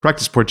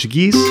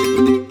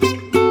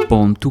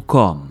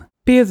practiceportuguese.com.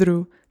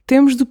 Pedro,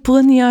 temos de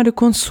planear a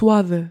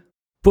consoada.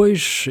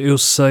 Pois, eu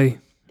sei.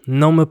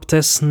 Não me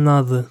apetece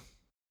nada.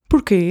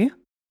 Porquê?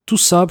 Tu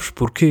sabes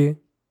porquê?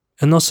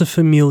 A nossa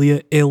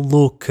família é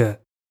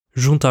louca.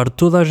 Juntar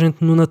toda a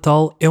gente no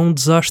Natal é um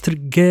desastre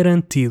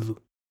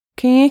garantido.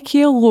 Quem é que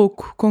é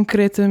louco,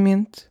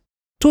 concretamente?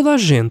 Toda a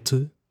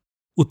gente.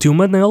 O tio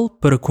Manel,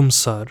 para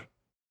começar.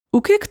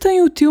 O que é que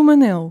tem o tio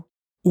Manel?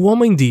 O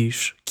homem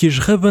diz que as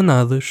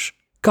rabanadas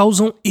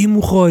causam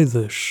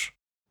hemorroidas.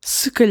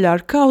 Se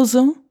calhar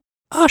causam.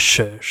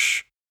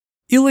 Achas?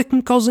 Ele é que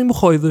me causa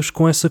hemorroidas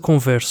com essa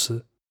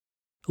conversa.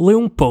 Leu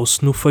um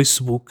post no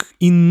Facebook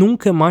e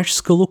nunca mais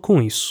se calou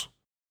com isso.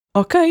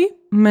 Ok,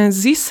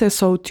 mas isso é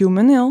só o tio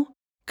Manel.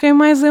 Quem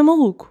mais é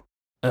maluco?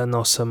 A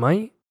nossa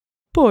mãe?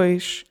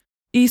 Pois,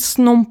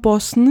 isso não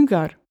posso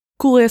negar.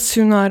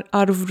 Colecionar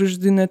árvores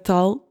de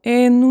Natal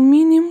é, no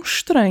mínimo,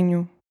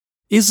 estranho.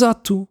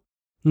 Exato.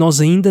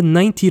 Nós ainda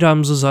nem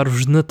tirámos as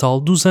árvores de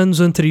Natal dos anos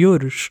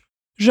anteriores.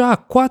 Já há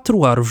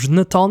 4 árvores de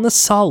Natal na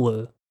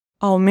sala.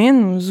 Ao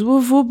menos o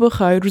avô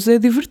Barreiros é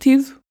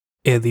divertido.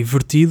 É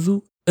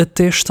divertido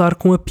até estar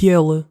com a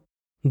piela.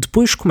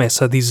 Depois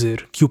começa a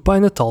dizer que o Pai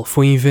Natal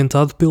foi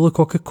inventado pela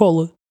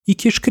Coca-Cola e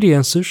que as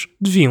crianças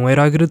deviam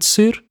era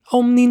agradecer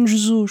ao Menino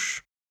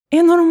Jesus.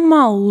 É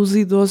normal os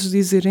idosos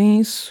dizerem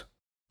isso.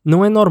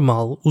 Não é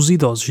normal os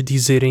idosos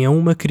dizerem a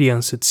uma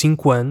criança de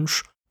 5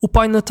 anos: o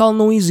Pai Natal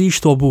não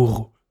existe, ó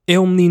burro. É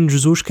o Menino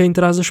Jesus quem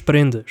traz as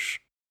prendas.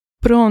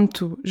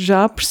 Pronto,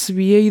 já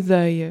percebi a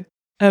ideia.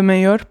 A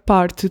maior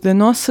parte da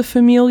nossa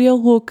família é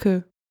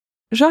louca.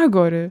 Já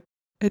agora,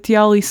 a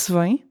tia Alice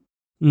vem?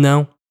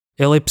 Não,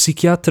 ela é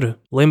psiquiatra,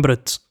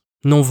 lembra-te.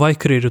 Não vai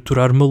querer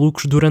aturar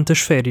malucos durante as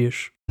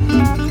férias.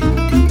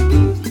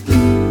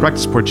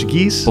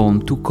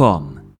 practiceportuguese.com